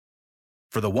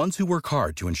For the ones who work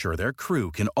hard to ensure their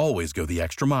crew can always go the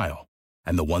extra mile,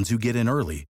 and the ones who get in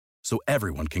early so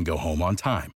everyone can go home on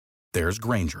time, there's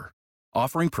Grainger,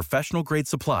 offering professional-grade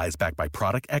supplies backed by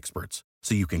product experts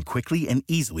so you can quickly and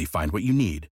easily find what you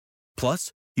need.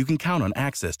 Plus, you can count on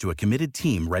access to a committed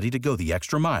team ready to go the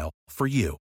extra mile for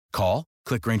you. Call,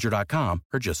 click Grainger.com,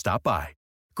 or just stop by.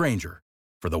 Grainger,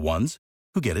 for the ones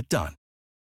who get it done.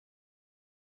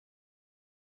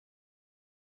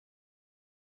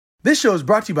 This show is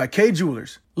brought to you by Kay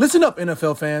Jewelers. Listen up,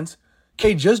 NFL fans.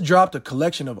 Kay just dropped a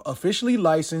collection of officially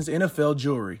licensed NFL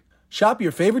jewelry. Shop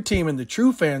your favorite team in the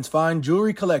True Fans Fine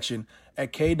Jewelry Collection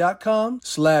at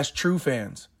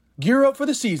Kay.com/truefans. Gear up for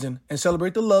the season and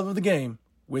celebrate the love of the game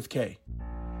with Kay.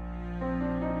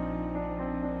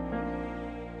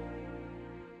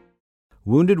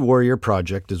 Wounded Warrior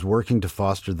Project is working to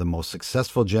foster the most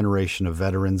successful generation of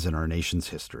veterans in our nation's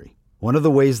history. One of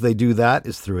the ways they do that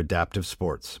is through adaptive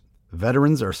sports.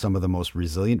 Veterans are some of the most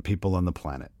resilient people on the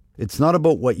planet. It's not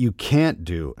about what you can't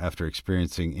do after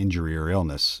experiencing injury or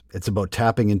illness. It's about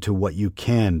tapping into what you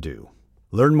can do.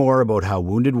 Learn more about how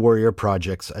Wounded Warrior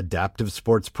Project's adaptive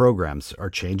sports programs are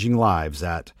changing lives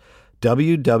at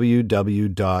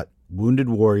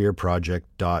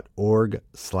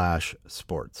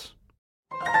www.woundedwarriorproject.org/sports.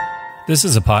 This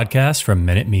is a podcast from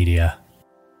Minute Media.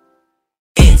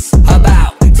 It's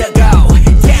about to go.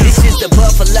 This is the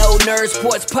Buffalo Nerd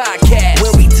Sports Podcast,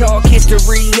 where we talk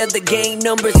history of the game,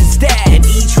 numbers, and stats. And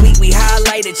each week we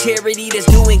highlight a charity that's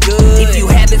doing good. If you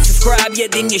haven't subscribed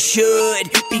yet, then you should,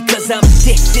 because I'm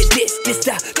this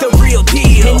the real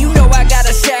deal. And you know I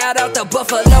gotta shout out the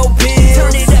Buffalo Bills.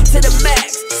 Turn it up to the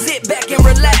max, sit back and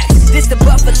relax. This the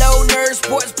Buffalo Nerd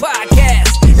Sports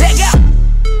Podcast. Let go.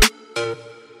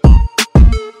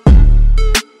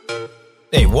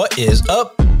 Hey, what is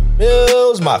up,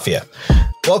 Bills Mafia?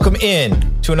 Welcome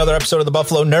in to another episode of the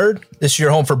Buffalo Nerd. This is your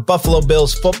home for Buffalo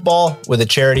Bills football with a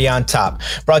charity on top.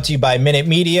 Brought to you by Minute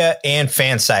Media and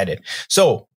Fansided.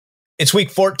 So it's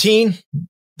week 14.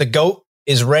 The GOAT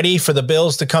is ready for the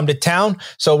Bills to come to town.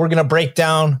 So we're going to break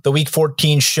down the week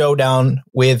 14 showdown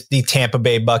with the Tampa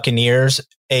Bay Buccaneers,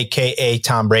 aka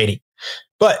Tom Brady.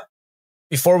 But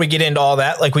before we get into all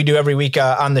that, like we do every week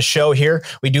on the show here,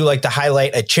 we do like to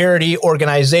highlight a charity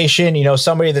organization,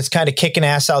 somebody that's kind of kicking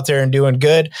ass out there and doing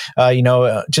good,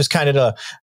 just kind of to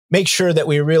make sure that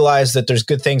we realize that there's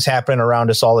good things happening around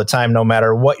us all the time, no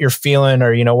matter what you're feeling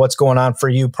or, what's going on for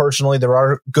you personally. There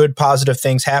are good, positive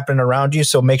things happening around you.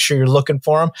 So make sure you're looking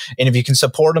for them. And if you can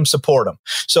support them, support them.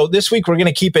 So this week, we're going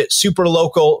to keep it super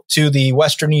local to the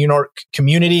Western New York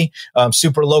community,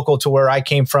 super local to where I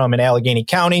came from in Allegheny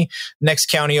County. Next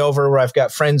county over where I've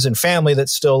got friends and family that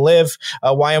still live,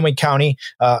 Wyoming County.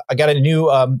 I got a new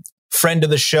friend of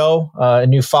the show, a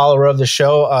new follower of the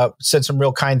show, said some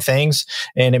real kind things,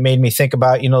 and it made me think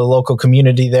about, the local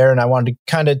community there. And I wanted to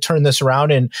kind of turn this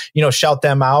around and, shout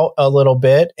them out a little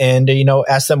bit and,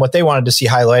 ask them what they wanted to see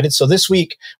highlighted. So this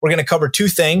week we're going to cover two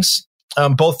things,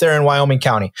 both there in Wyoming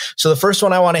County. So the first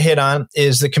one I want to hit on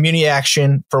is the Community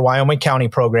Action for Wyoming County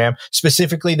program,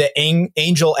 specifically the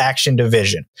Angel Action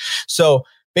Division. So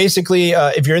basically,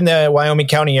 if you're in the Wyoming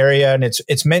County area, and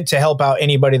it's meant to help out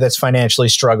anybody that's financially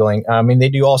struggling. They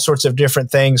do all sorts of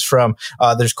different things from,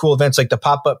 there's cool events like the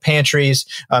pop-up pantries.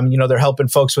 They're helping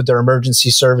folks with their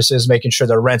emergency services, making sure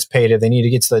their rent's paid if they need to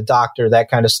get to the doctor, that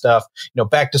kind of stuff,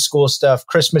 back to school stuff,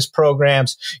 Christmas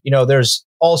programs. There's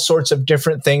all sorts of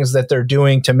different things that they're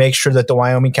doing to make sure that the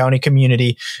Wyoming County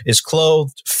community is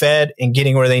clothed, fed, and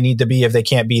getting where they need to be if they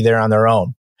can't be there on their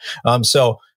own.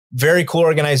 Very cool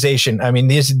organization.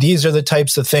 These are the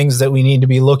types of things that we need to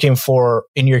be looking for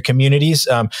in your communities.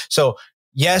 So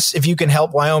yes, if you can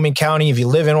help Wyoming County, if you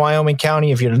live in Wyoming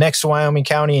County, if you're next to Wyoming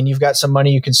County and you've got some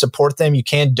money, you can support them. You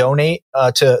can donate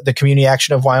to the Community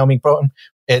Action of Wyoming.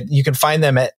 You can find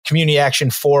them at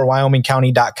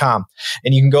communityactionforwyomingcounty.com,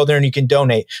 and you can go there and you can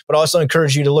donate. But I also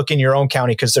encourage you to look in your own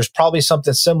county, because there's probably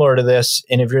something similar to this.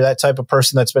 And if you're that type of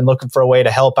person that's been looking for a way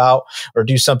to help out or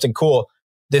do something cool,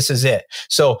 this is it.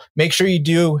 So make sure you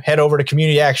do head over to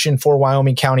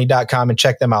communityactionforwyomingcounty.com and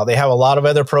check them out. They have a lot of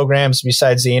other programs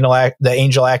besides the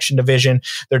Angel Action Division.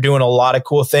 They're doing a lot of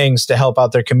cool things to help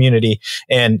out their community.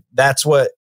 And that's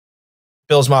what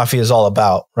Bills Mafia is all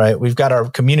about, right? We've got our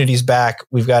communities back.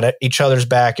 We've got each other's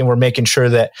back, and we're making sure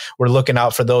that we're looking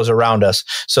out for those around us.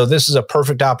 So this is a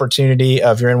perfect opportunity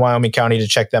if you're in Wyoming County to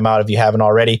check them out if you haven't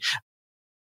already.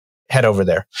 Head over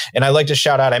there. And I'd like to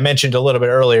shout out, I mentioned a little bit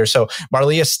earlier. So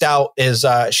Marlia Stout is,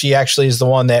 she actually is the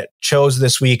one that chose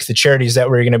this week the charities that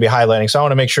we're going to be highlighting. So I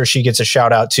want to make sure she gets a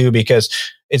shout out too, because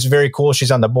it's very cool. She's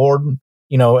on the board.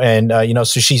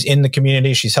 so she's in the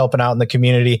community, she's helping out in the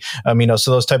community.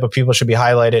 So those type of people should be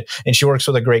highlighted, and she works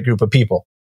with a great group of people.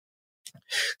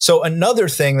 So another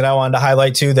thing that I wanted to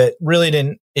highlight too, that really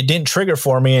didn't trigger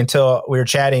for me until we were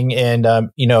chatting,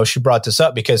 and she brought this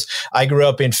up because I grew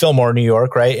up in Fillmore, New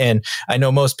York, right? And I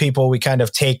know most people, we kind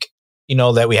of take,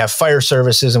 that we have fire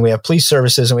services and we have police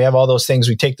services and we have all those things.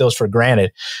 We take those for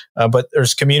granted. But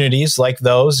there's communities like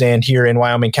those, and here in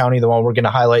Wyoming County, the one we're going to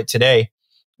highlight today,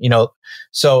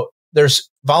 so there's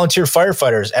volunteer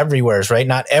firefighters everywhere, right?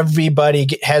 Not everybody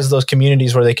has those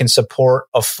communities where they can support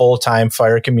a full-time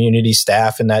fire community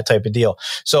staff and that type of deal.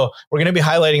 So we're going to be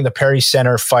highlighting the Perry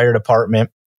Center Fire Department,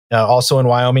 also in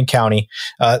Wyoming County.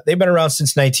 They've been around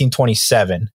since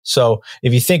 1927. So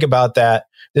if you think about that,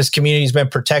 this community has been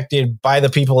protected by the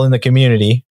people in the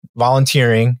community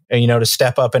volunteering, to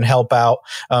step up and help out.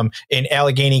 In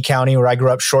Allegheny County, where I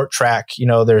grew up, Short Track,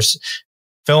 there's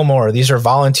Fillmore. These are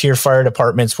volunteer fire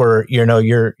departments where,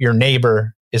 your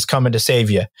neighbor is coming to save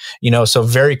you, so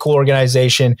very cool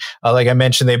organization. Like I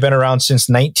mentioned, they've been around since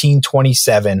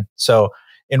 1927. So,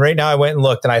 and right now I went and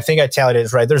looked, and I think I tallied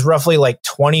it right. There's roughly like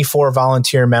 24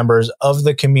 volunteer members of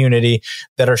the community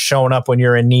that are showing up when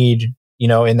you're in need,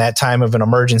 in that time of an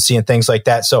emergency and things like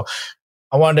that. So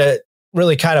I wanted to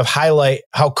really kind of highlight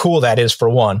how cool that is, for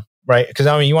one. Right. Because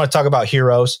you want to talk about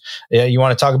heroes. You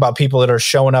want to talk about people that are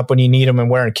showing up when you need them and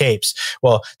wearing capes.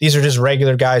 Well, these are just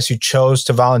regular guys who chose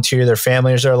to volunteer. Their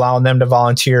families are allowing them to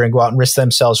volunteer and go out and risk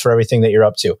themselves for everything that you're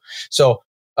up to. So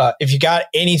if you got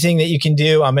anything that you can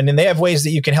do, and they have ways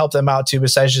that you can help them out too,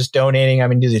 besides just donating.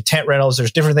 Do the tent rentals.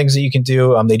 There's different things that you can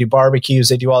do. They do barbecues.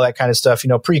 They do all that kind of stuff.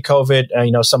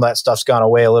 Pre-COVID, some of that stuff's gone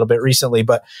away a little bit recently,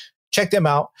 but check them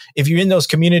out. If you're in those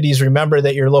communities, remember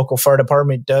that your local fire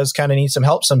department does kind of need some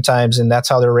help sometimes. And that's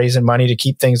how they're raising money to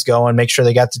keep things going, make sure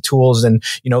they got the tools and,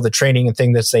 the training and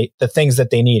the things that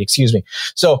they need,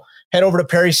 So head over to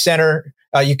Perry Center.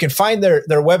 You can find their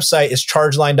website is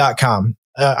chargeline.com.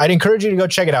 I'd encourage you to go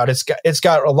check it out. It's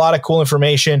got a lot of cool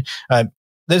information.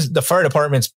 The fire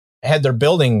department's had their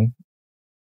building,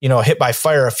 hit by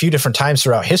fire a few different times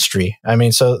throughout history.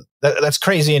 So that's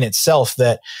crazy in itself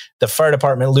that the fire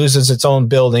department loses its own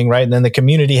building, right? And then the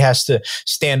community has to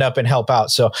stand up and help out.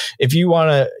 So if you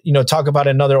want to, talk about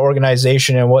another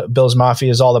organization and what Bill's Mafia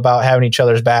is all about, having each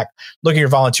other's back, look at your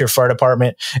volunteer fire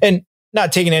department, and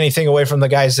not taking anything away from the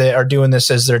guys that are doing this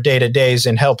as their day-to-days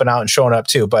and helping out and showing up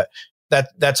too. But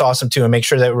that's awesome too. And make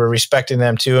sure that we're respecting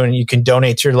them too. And you can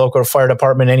donate to your local fire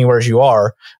department anywhere as you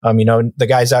are. The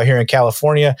guys out here in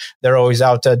California, they're always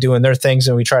out doing their things,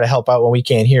 and we try to help out when we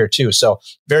can here too. So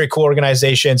very cool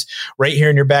organizations right here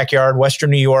in your backyard,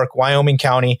 Western New York, Wyoming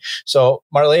County. So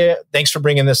Marlea, thanks for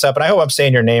bringing this up. And I hope I'm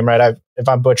saying your name right. If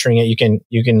I'm butchering it,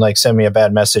 you can like send me a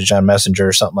bad message on Messenger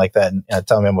or something like that and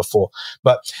tell me I'm a fool.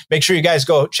 But make sure you guys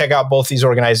go check out both these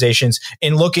organizations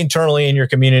and look internally in your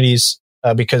communities,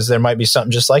 because there might be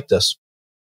something just like this.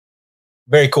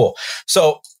 Very cool.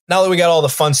 So now that we got all the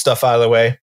fun stuff out of the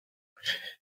way,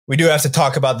 we do have to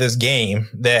talk about this game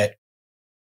that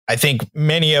I think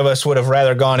many of us would have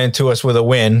rather gone into us with a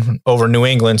win over New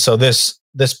England. So this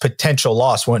potential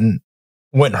loss wouldn't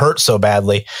hurt so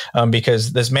badly,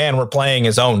 because this man we're playing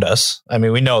has owned us.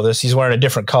 We know this. He's wearing a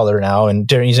different color now, and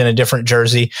he's in a different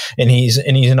jersey, and he's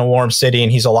in a warm city,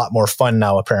 and he's a lot more fun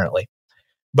now, apparently.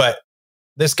 But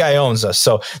this guy owns us.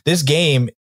 So this game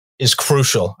is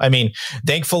crucial.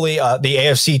 Thankfully, the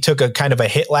AFC took a kind of a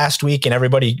hit last week, and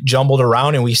everybody jumbled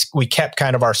around, and we kept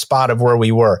kind of our spot of where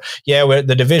we were. Yeah,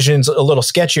 the division's a little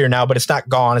sketchier now, but it's not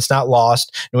gone. It's not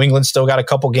lost. New England's still got a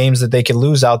couple games that they could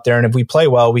lose out there, and if we play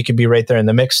well, we could be right there in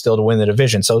the mix still to win the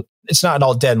division. So it's not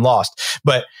all dead and lost.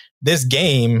 But this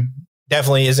game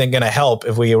definitely isn't going to help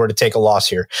if we were to take a loss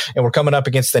here. And we're coming up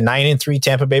against the 9-3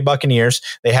 Tampa Bay Buccaneers.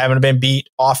 They haven't been beat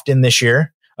often this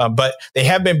year, but they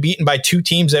have been beaten by two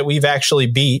teams that we've actually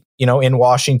beat, in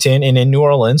Washington and in New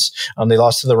Orleans. They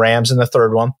lost to the Rams in the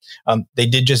third one. They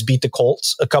did just beat the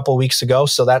Colts a couple of weeks ago.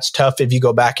 So that's tough if you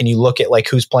go back and you look at like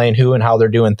who's playing who and how they're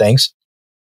doing things.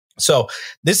 So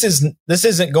this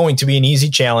isn't going to be an easy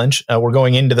challenge. We're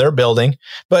going into their building,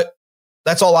 but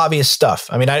that's all obvious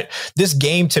stuff. This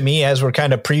game to me, as we're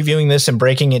kind of previewing this and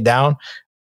breaking it down,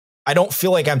 I don't feel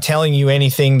like I'm telling you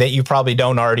anything that you probably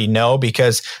don't already know,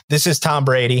 because this is Tom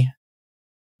Brady.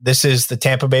 This is the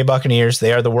Tampa Bay Buccaneers.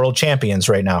 They are the world champions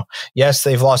right now. Yes,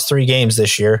 they've lost 3 games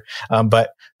this year,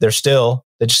 but they're still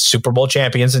the Super Bowl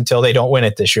champions until they don't win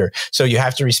it this year. So you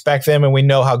have to respect them, and we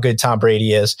know how good Tom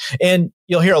Brady is. And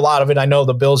you'll hear a lot of it. I know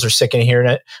the Bills are sick of hearing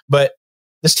it, but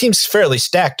this team's fairly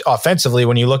stacked offensively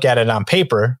when you look at it on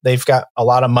paper. They've got a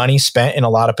lot of money spent in a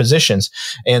lot of positions.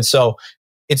 And so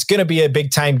it's going to be a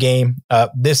big time game.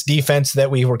 This defense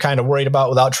that we were kind of worried about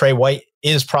without Trey White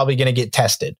is probably going to get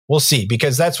tested. We'll see,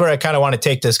 because that's where I kind of want to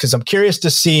take this, because I'm curious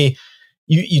to see,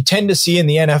 you tend to see in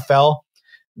the NFL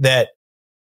that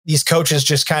these coaches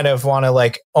just kind of want to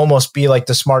like almost be like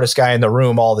the smartest guy in the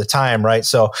room all the time, right?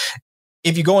 So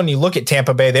if you go and you look at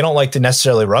Tampa Bay, they don't like to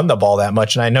necessarily run the ball that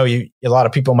much. And I know a lot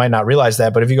of people might not realize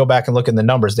that, but if you go back and look at the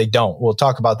numbers, they don't. We'll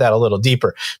talk about that a little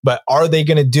deeper. But are they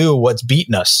going to do what's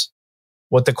beaten us,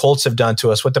 what the Colts have done to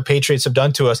us, what the Patriots have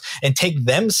done to us, and take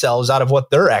themselves out of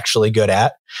what they're actually good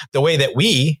at, the way that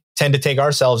we tend to take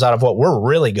ourselves out of what we're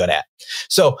really good at?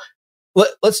 So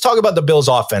let's talk about the Bills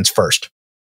offense first.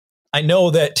 I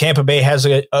know that Tampa Bay has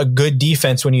a good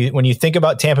defense. When you think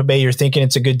about Tampa Bay, you're thinking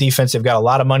it's a good defense. They've got a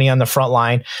lot of money on the front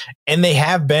line, and they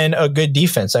have been a good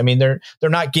defense. I mean, they're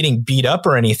not getting beat up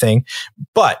or anything,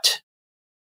 but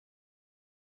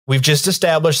we've just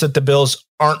established that the Bills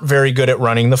aren't very good at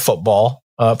running the football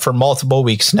for multiple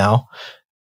weeks now.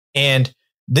 And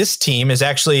this team is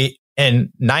actually,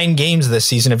 in 9 games this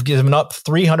season, have given up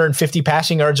 350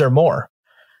 passing yards or more.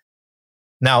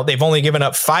 Now, they've only given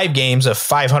up 5 games of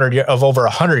over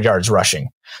 100 yards rushing.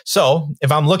 So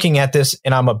if I'm looking at this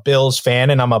and I'm a Bills fan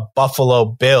and I'm a Buffalo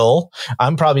Bill,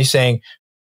 I'm probably saying,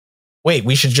 wait,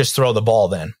 we should just throw the ball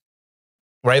then,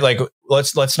 right? Like,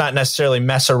 let's not necessarily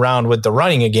mess around with the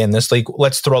running again this league.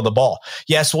 Let's throw the ball.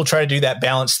 Yes, we'll try to do that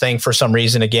balance thing for some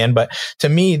reason again. But to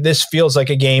me, this feels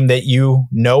like a game that you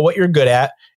know what you're good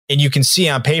at. And you can see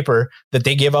on paper that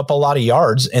they give up a lot of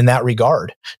yards in that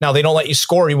regard. Now, they don't let you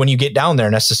score when you get down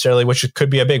there necessarily, which could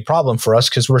be a big problem for us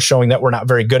because we're showing that we're not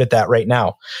very good at that right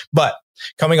now. But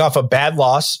coming off a bad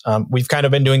loss, we've kind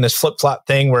of been doing this flip-flop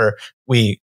thing where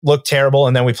we look terrible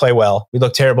and then we play well. We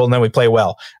look terrible and then we play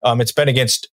well. It's been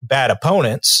against bad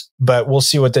opponents, but we'll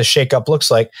see what this shakeup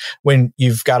looks like. When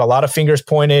you've got a lot of fingers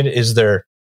pointed, is there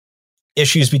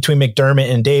issues between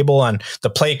McDermott and Dable on the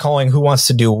play calling, who wants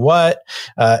to do what?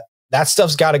 That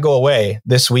stuff's got to go away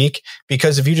this week,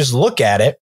 because if you just look at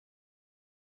it,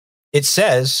 it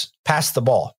says pass the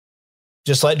ball.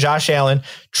 Just let Josh Allen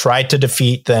try to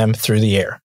defeat them through the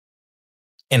air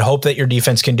and hope that your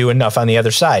defense can do enough on the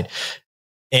other side.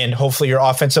 And hopefully your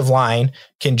offensive line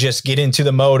can just get into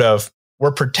the mode of,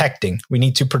 we're protecting. We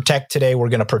need to protect today. We're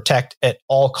going to protect at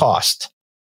all costs.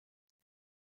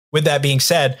 With that being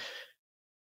said,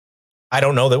 I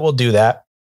don't know that we'll do that.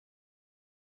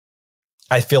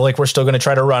 I feel like we're still going to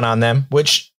try to run on them,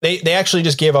 which they actually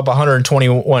just gave up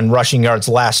 121 rushing yards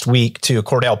last week to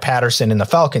Cordell Patterson and the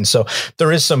Falcons. So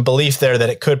there is some belief there that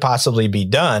it could possibly be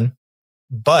done,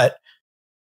 but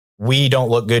we don't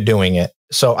look good doing it.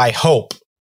 So I hope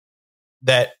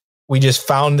that we just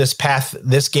found this path,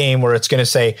 this game, where it's going to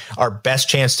say our best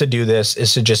chance to do this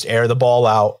is to just air the ball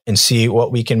out and see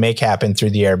what we can make happen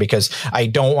through the air, because I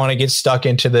don't want to get stuck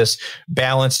into this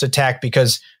balanced attack,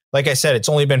 because like I said, it's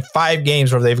only been 5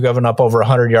 games where they've given up over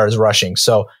 100 yards rushing.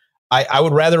 So I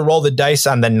would rather roll the dice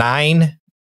on the 9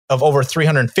 of over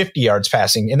 350 yards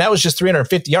passing. And that was just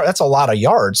 350 yards. That's a lot of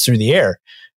yards through the air,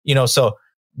 so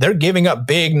they're giving up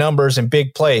big numbers and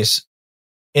big plays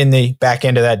in the back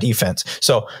end of that defense.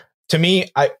 So to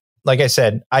me, like I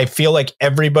said, I feel like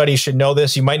everybody should know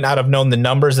this. You might not have known the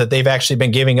numbers that they've actually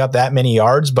been giving up that many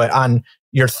yards, but on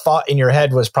your thought in your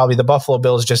head was probably the Buffalo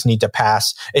Bills just need to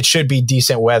pass. It should be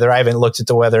decent weather. I haven't looked at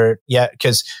the weather yet,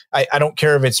 because I don't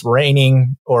care if it's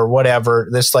raining or whatever.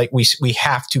 We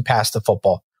have to pass the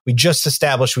football. We just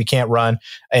established we can't run,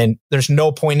 and there's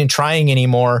no point in trying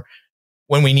anymore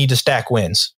when we need to stack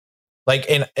wins. Like,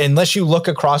 unless you look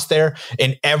across there,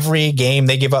 in every game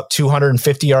they give up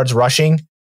 250 yards rushing.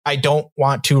 I don't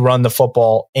want to run the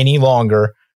football any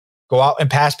longer. Go out and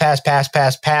pass,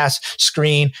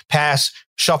 screen, pass,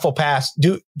 shuffle pass.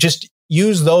 Just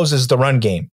use those as the run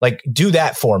game. Like, do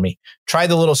that for me. Try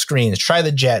the little screens, try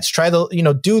the jets,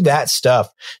 do that stuff.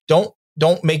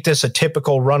 Don't make this a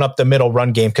typical run up the middle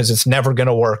run game, because it's never going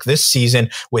to work this season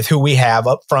with who we have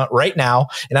up front right now.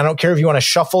 And I don't care if you want to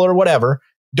shuffle or whatever.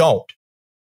 Don't.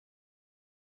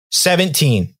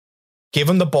 17. Give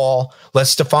him the ball. Let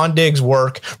Stephon Diggs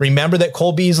work. Remember that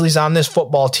Cole Beasley's on this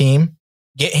football team.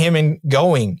 Get him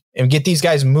going and get these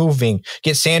guys moving.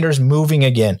 Get Sanders moving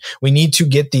again. We need to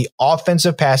get the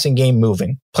offensive passing game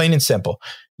moving. Plain and simple.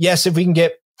 Yes, if we can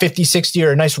get 50, 60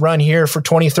 or a nice run here for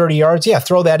 20, 30 yards, yeah,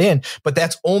 throw that in. But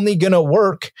that's only going to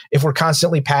work if we're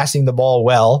constantly passing the ball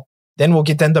well. Then we'll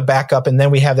get them to back up, and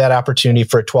then we have that opportunity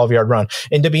for a 12-yard run.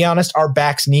 And to be honest, our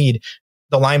backs need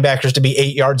the linebackers to be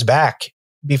 8 yards back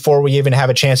before we even have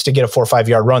a chance to get a 4 or 5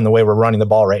 yard run the way we're running the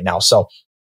ball right now. So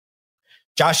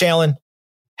Josh Allen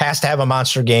has to have a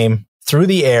monster game through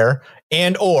the air,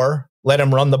 and or let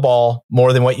him run the ball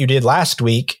more than what you did last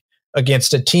week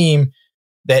against a team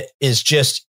that is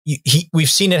just, we've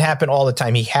seen it happen all the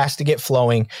time. He has to get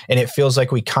flowing, and it feels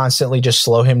like we constantly just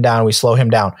slow him down. We slow him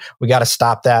down. We got to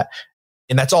stop that.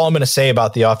 And that's all I'm going to say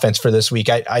about the offense for this week.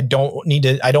 I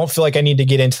don't feel like I need to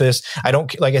get into this.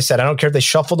 Like I said, I don't care if they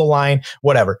shuffle the line,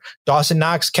 whatever. Dawson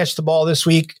Knox catch the ball this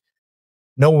week.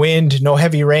 No wind, no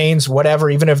heavy rains, whatever.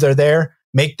 Even if they're there,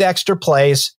 make the extra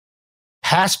plays,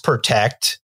 pass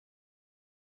protect,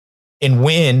 and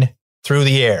win through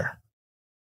the air.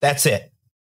 That's it.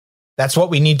 That's what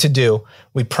we need to do.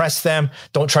 We press them.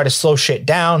 Don't try to slow shit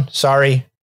down. Sorry.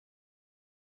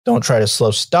 Don't try to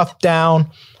slow stuff down.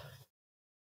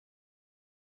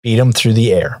 Beat them through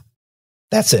the air.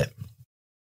 That's it.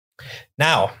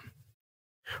 Now,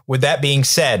 with that being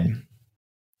said,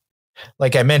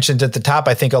 like I mentioned at the top,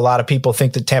 I think a lot of people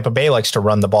think that Tampa Bay likes to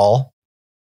run the ball.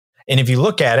 And if you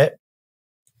look at it,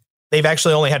 they've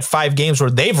actually only had 5 games where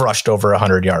they've rushed over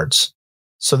 100 yards.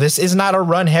 So this is not a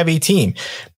run-heavy team.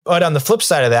 But on the flip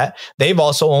side of that, they've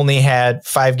also only had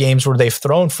 5 games where they've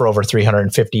thrown for over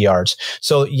 350 yards.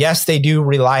 So yes, they do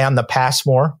rely on the pass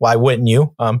more. Why wouldn't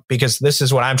you? Because this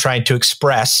is what I'm trying to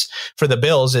express for the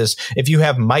Bills is if you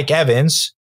have Mike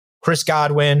Evans, Chris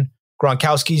Godwin,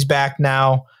 Gronkowski's back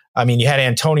now. I mean, you had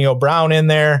Antonio Brown in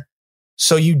there.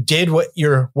 So you did what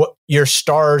your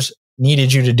stars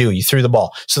needed you to do. You threw the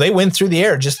ball. So they went through the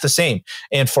air just the same.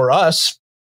 And for us,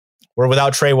 we're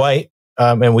without Trey White.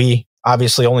 And we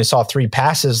obviously only saw 3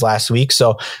 passes last week.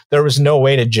 So there was no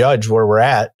way to judge where we're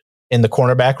at in the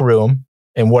cornerback room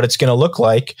and what it's going to look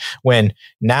like when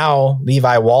now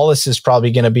Levi Wallace is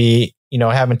probably going to be,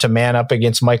 having to man up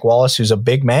against Mike Wallace, who's a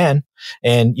big man.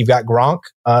 And you've got Gronk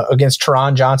against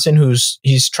Teron Johnson,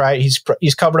 he's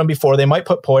covered him before. They might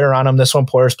put Poyer on him. This one,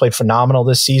 Poyer's played phenomenal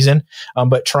this season.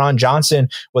 But Teron Johnson,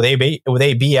 with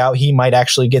AB out, he might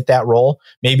actually get that role.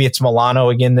 Maybe it's Milano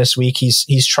again this week.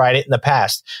 He's tried it in the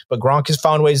past, but Gronk has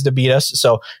found ways to beat us.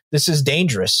 So this is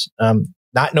dangerous.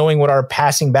 Not knowing what our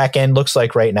passing back end looks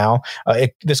like right now,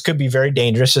 this could be very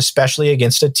dangerous, especially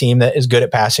against a team that is good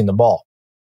at passing the ball.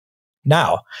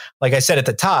 Now, like I said at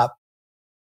the top,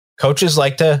 coaches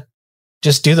like to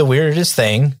just do the weirdest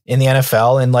thing in the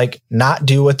NFL and like not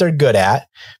do what they're good at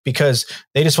because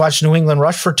they just watched New England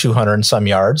rush for 200 and some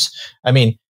yards. I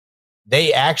mean,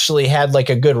 they actually had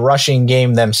like a good rushing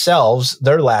game themselves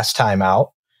their last time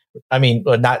out. I mean,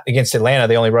 not against Atlanta.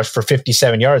 They only rushed for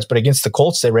 57 yards, but against the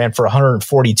Colts, they ran for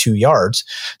 142 yards.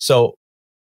 So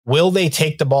will they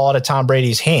take the ball out of Tom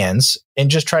Brady's hands and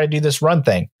just try to do this run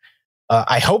thing?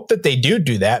 I hope that they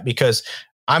do that because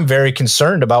I'm very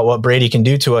concerned about what Brady can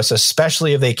do to us,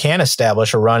 especially if they can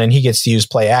establish a run and he gets to use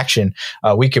play action.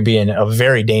 We could be in a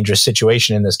very dangerous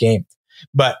situation in this game.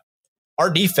 But our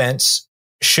defense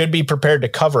should be prepared to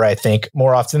cover, I think,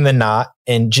 more often than not.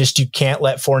 And just you can't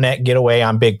let Fournette get away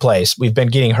on big plays. We've been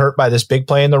getting hurt by this big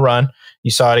play in the run.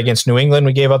 You saw it against New England.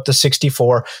 We gave up the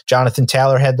 64. Jonathan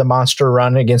Taylor had the monster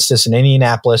run against us in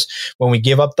Indianapolis. When we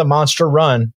give up the monster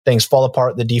run, things fall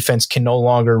apart. The defense can no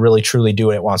longer really truly do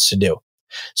what it wants to do.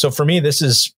 So for me, this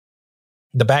is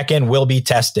the back end will be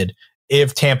tested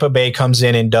if Tampa Bay comes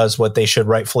in and does what they should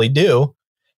rightfully do,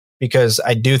 because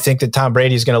I do think that Tom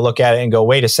Brady is going to look at it and go,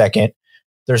 wait a second,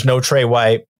 there's no Trey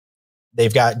White.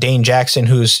 They've got Dane Jackson,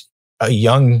 who's a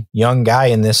young guy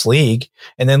in this league.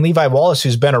 And then Levi Wallace,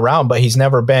 who's been around, but he's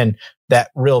never been that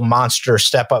real monster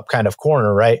step up kind of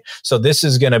corner, right? So this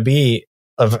is going to be,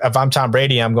 if I'm Tom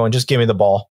Brady, I'm going, just give me the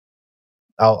ball.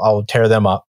 I'll tear them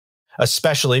up,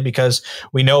 especially because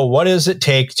we know what does it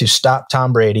take to stop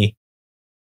Tom Brady?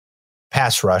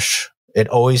 Pass rush. It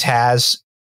always has.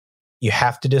 You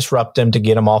have to disrupt him to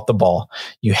get him off the ball.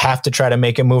 You have to try to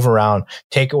make him move around,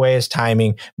 take away his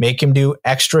timing, make him do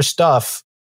extra stuff.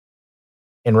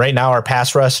 And right now, our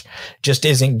pass rush just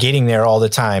isn't getting there all the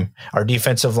time. Our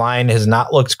defensive line has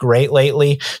not looked great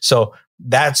lately. So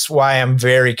that's why I'm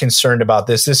very concerned about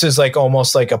this. This is like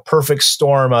almost like a perfect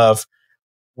storm of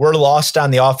we're lost on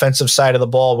the offensive side of the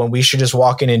ball when we should just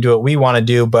walk in and do what we want to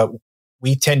do, but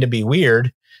we tend to be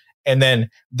weird. And then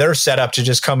they're set up to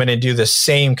just come in and do the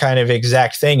same kind of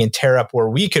exact thing and tear up where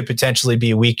we could potentially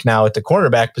be weak now at the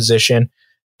cornerback position,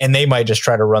 and they might just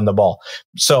try to run the ball.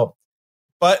 So,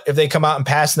 but if they come out and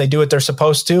pass and they do what they're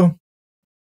supposed to,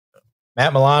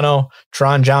 Matt Milano,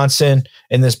 Teron Johnson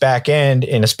in this back end,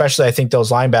 and especially I think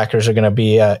those linebackers are going to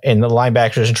be, and the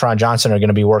linebackers and Teron Johnson are going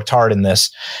to be worked hard in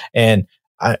this. And,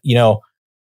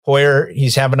 Poyer,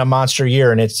 he's having a monster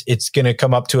year, and it's going to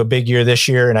come up to a big year this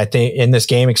year. And I think in this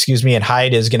game, and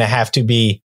Hyde is going to have to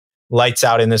be lights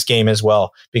out in this game as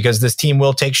well, because this team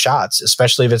will take shots,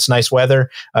 especially if it's nice weather.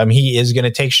 He is going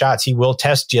to take shots. He will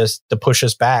test just to push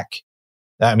us back.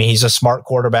 I mean, he's a smart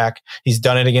quarterback. He's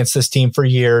done it against this team for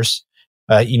years.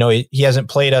 He hasn't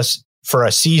played us for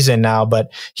a season now,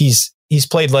 but he's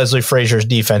played Leslie Frazier's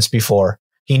defense before.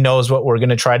 He knows what we're going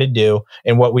to try to do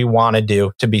and what we want to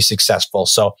do to be successful.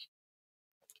 So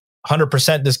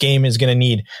 100% this game is going to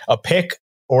need a pick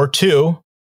or two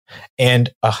and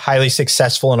a highly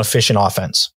successful and efficient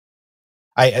offense.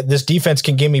 This defense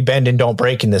can give me bend and don't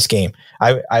break in this game.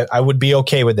 I would be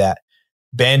okay with that.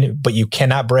 Bend, but you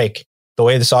cannot break. The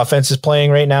way this offense is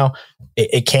playing right now,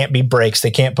 it can't be breaks.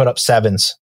 They can't put up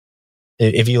 7s.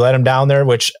 If you let him down there,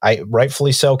 which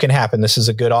rightfully so can happen. This is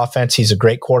a good offense. He's a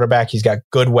great quarterback. He's got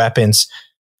good weapons.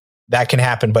 That can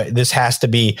happen, but this has to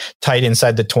be tight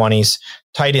inside the 20s,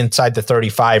 tight inside the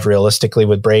 35, realistically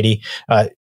with Brady,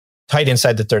 tight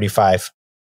inside the 35,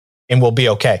 and we'll be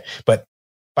okay. But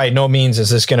by no means is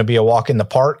this going to be a walk in the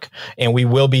park, and we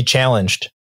will be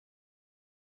challenged.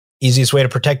 Easiest way to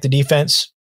protect the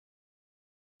defense,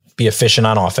 be efficient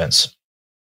on offense.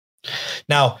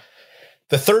 Now,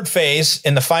 the third phase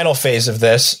and the final phase of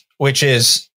this, which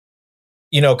is,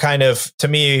 kind of, to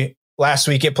me, last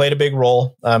week it played a big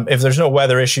role. If there's no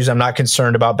weather issues, I'm not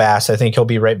concerned about Bass. I think he'll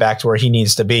be right back to where he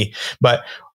needs to be. But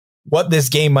what this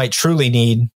game might truly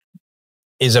need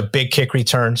is a big kick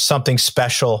return, something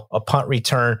special, a punt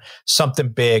return, something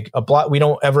big, a block. We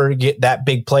don't ever get that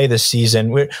big play this season.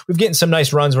 We've getting some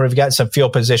nice runs where we've got some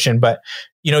field position, but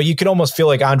you could almost feel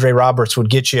like Andre Roberts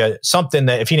would get you something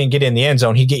that if he didn't get in the end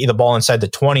zone, he'd get you the ball inside the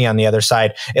 20 on the other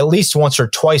side, at least once or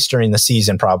twice during the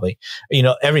season, probably.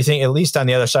 Everything, at least on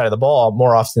the other side of the ball,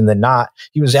 more often than not.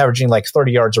 He was averaging like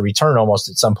 30 yards a return almost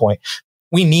at some point.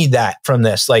 We need that from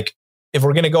this. Like, if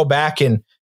we're going to go back and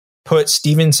put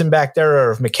Stevenson back there,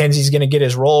 or if McKenzie's going to get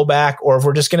his role back, or if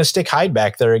we're just going to stick Hyde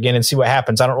back there again and see what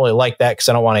happens. I don't really like that because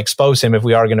I don't want to expose him if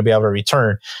we are going to be able to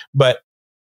return. But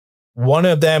one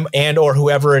of them and or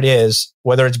whoever it is,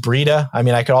 whether it's Breida, I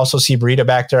mean, I could also see Breida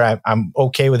back there. I'm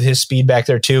okay with his speed back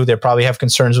there too. They probably have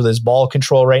concerns with his ball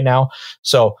control right now.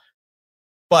 So,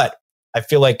 but I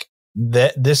feel like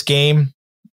this game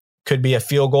could be a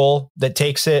field goal that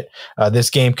takes it. This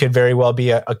game could very well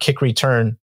be a kick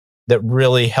return that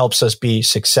really helps us be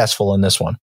successful in this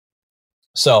one.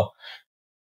 So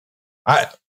I'm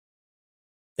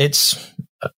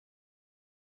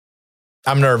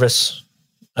nervous.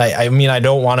 I mean, I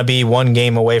don't want to be one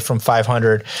game away from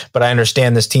 500, but I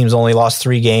understand this team's only lost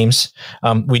 3 games.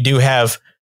 We do have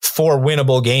 4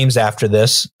 winnable games after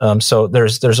this. So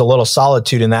there's a little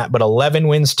solitude in that, but 11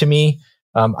 wins to me.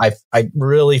 I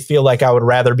really feel like I would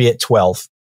rather be at 12.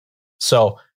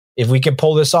 So if we can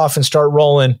pull this off and start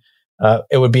rolling,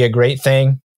 it would be a great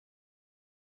thing,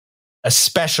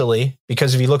 especially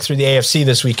because if you look through the AFC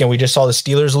this weekend, we just saw the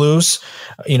Steelers lose,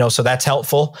 so that's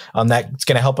helpful. That's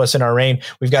going to help us in our reign.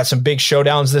 We've got some big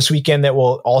showdowns this weekend that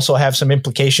will also have some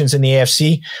implications in the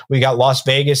AFC. We got Las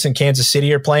Vegas and Kansas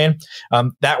City are playing.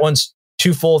 That one's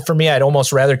twofold for me. I'd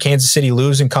almost rather Kansas City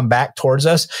lose and come back towards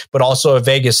us, but also if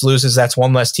Vegas loses, that's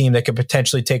one less team that could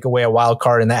potentially take away a wild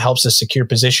card, and that helps us secure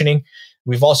positioning.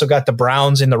 We've also got the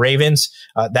Browns and the Ravens.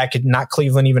 That could knock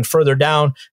Cleveland even further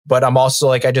down. But I'm also,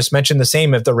 like I just mentioned, the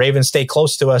same. If the Ravens stay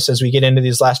close to us as we get into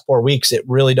these last 4 weeks, it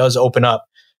really does open up.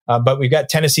 But we've got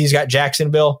Tennessee's got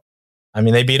Jacksonville. I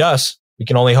mean, they beat us. We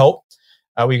can only hope.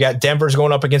 We've got Denver's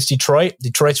going up against Detroit.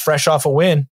 Detroit's fresh off a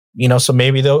win, so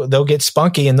maybe they'll get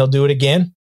spunky and they'll do it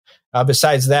again.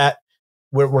 Besides that,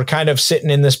 we're kind of sitting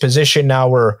in this position now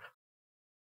where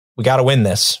we got to win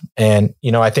this. And,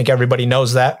 I think everybody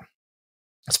knows that.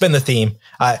 It's been the theme.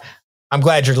 I'm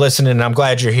glad you're listening, and I'm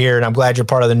glad you're here, and I'm glad you're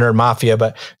part of the Nerd Mafia.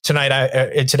 But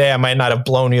today I might not have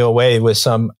blown you away with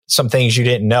some things you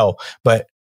didn't know. But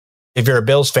if you're a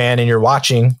Bills fan and you're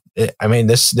watching, I mean,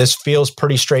 this feels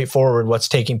pretty straightforward. What's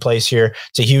taking place here?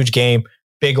 It's a huge game.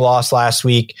 Big loss last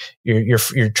week.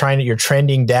 You're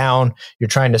trending down. You're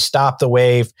trying to stop the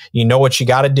wave. You know what you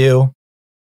got to do.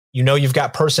 You've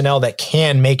got personnel that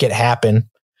can make it happen.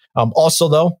 Also,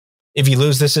 though, if you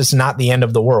lose, this is not the end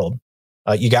of the world.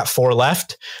 You got 4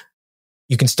 left.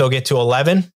 You can still get to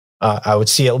 11. I would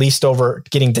see at least over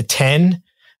getting to 10,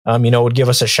 would give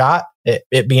us a shot at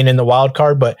it being in the wild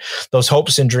card. But those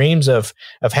hopes and dreams of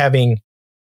having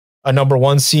a number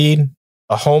 1 seed,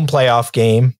 a home playoff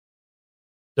game,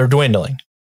 they're dwindling,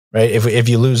 right? If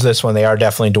you lose this one, they are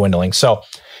definitely dwindling. So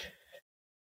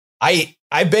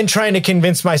I've been trying to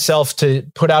convince myself to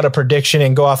put out a prediction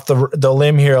and go off the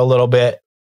limb here a little bit.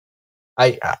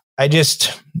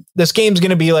 This game's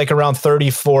going to be like around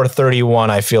 34-31,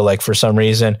 I feel like, for some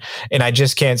reason. And I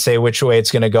just can't say which way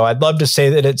it's going to go. I'd love to say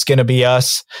that it's going to be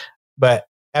us, but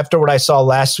after what I saw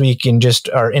last week and just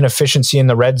our inefficiency in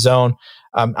the red zone,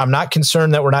 I'm not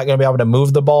concerned that we're not going to be able to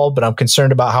move the ball, but I'm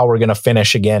concerned about how we're going to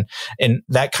finish again. And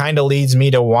that kind of leads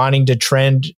me to wanting to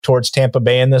trend towards Tampa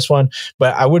Bay in this one.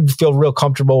 But I would feel real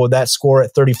comfortable with that score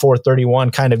at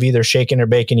 34-31, kind of either shaking or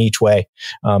baking each way.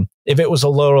 If it was a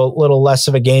little less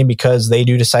of a game because they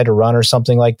do decide to run or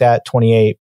something like that,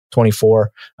 28-24.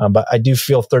 But I do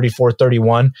feel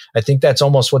 34-31. I think that's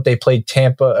almost what they played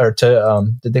Tampa or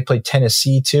did they play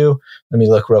Tennessee too? Let me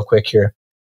look real quick here.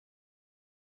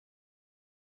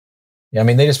 Yeah, I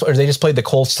mean, they just played the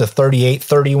Colts to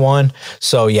 38-31.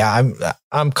 So yeah,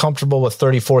 I'm comfortable with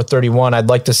 34-31. I'd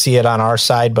like to see it on our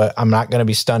side, but I'm not going to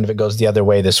be stunned if it goes the other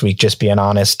way this week. Just being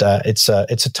honest, it's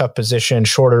a tough position,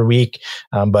 shorter week.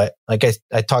 But like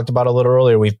I talked about a little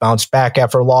earlier, we've bounced back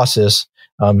after losses,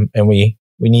 and we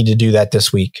need to do that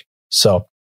this week. So,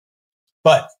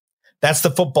 but that's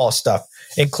the football stuff.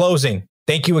 In closing,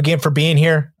 thank you again for being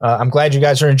here. I'm glad you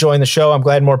guys are enjoying the show. I'm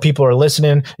glad more people are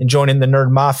listening and joining the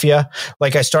Nerd Mafia.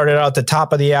 Like I started out at the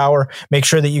top of the hour, make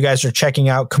sure that you guys are checking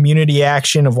out Community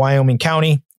Action of Wyoming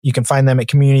County. You can find them at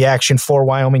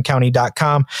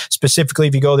communityactionforwyomingcounty.com. Specifically,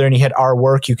 if you go there and you hit our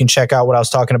work, you can check out what I was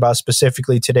talking about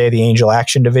specifically today, the Angel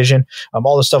Action Division.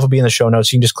 All the stuff will be in the show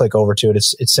notes. You can just click over to it.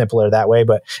 It's simpler that way.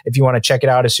 But if you want to check it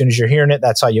out as soon as you're hearing it,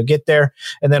 that's how you'll get there.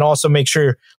 And then also make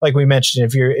sure, like we mentioned,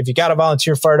 if you got a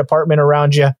volunteer fire department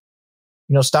around you,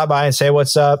 stop by and say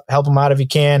what's up, help them out if you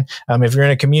can. If you're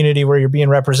in a community where you're being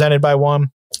represented by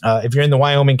one, if you're in the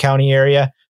Wyoming County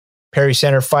area, Perry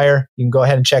Center Fire, you can go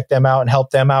ahead and check them out and help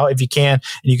them out if you can.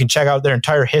 And you can check out their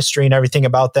entire history and everything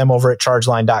about them over at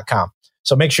chargeline.com.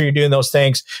 So make sure you're doing those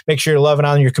things. Make sure you're loving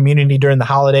on your community during the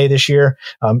holiday this year.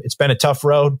 It's been a tough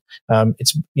road.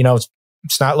 It's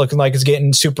not looking like it's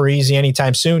getting super easy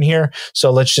anytime soon here.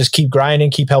 So let's just keep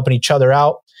grinding, keep helping each other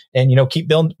out, and,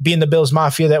 keep being the Bills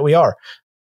Mafia that we are.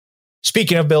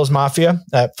 Speaking of Bills Mafia,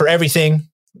 for everything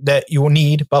that you will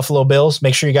need Buffalo Bills,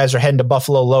 make sure you guys are heading to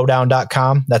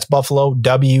BuffaloLowdown.com. That's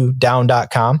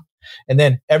BuffaloWdown.com. And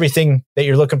then everything that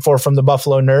you're looking for from the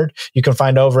Buffalo Nerd, you can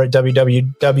find over at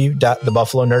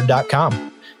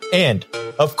www.thebuffalonerd.com. And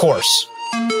of course,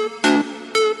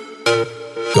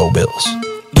 go Bills.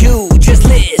 You just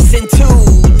listen to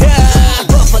the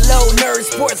Buffalo Nerd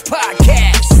Sports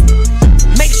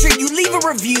Podcast. Make sure you leave a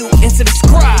review and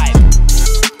subscribe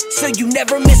so you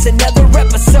never miss another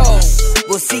episode.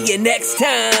 We'll see you next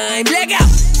time. Leg out.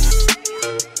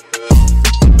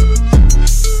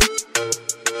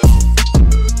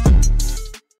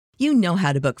 You know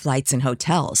how to book flights and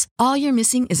hotels. All you're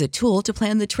missing is a tool to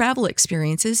plan the travel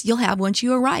experiences you'll have once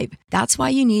you arrive. That's why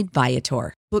you need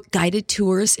Viator. Book guided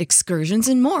tours, excursions,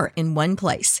 and more in one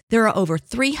place. There are over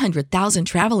 300,000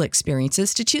 travel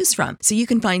experiences to choose from, so you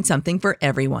can find something for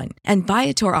everyone. And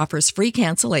Viator offers free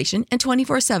cancellation and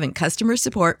 24/7 customer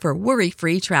support for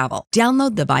worry-free travel.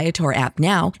 Download the Viator app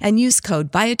now and use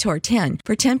code Viator10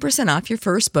 for 10% off your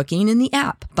first booking in the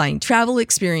app. Find travel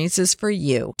experiences for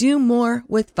you. Do more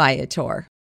with Viator.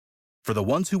 For the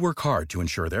ones who work hard to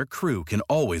ensure their crew can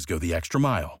always go the extra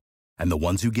mile, and the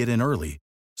ones who get in early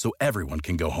so everyone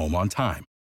can go home on time,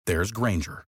 there's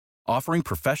Grainger, offering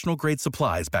professional-grade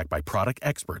supplies backed by product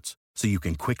experts so you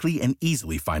can quickly and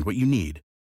easily find what you need.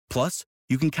 Plus,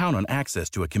 you can count on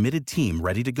access to a committed team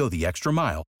ready to go the extra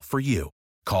mile for you.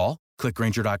 Call, click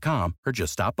Grainger.com, or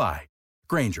just stop by.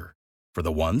 Grainger, for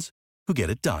the ones who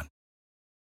get it done.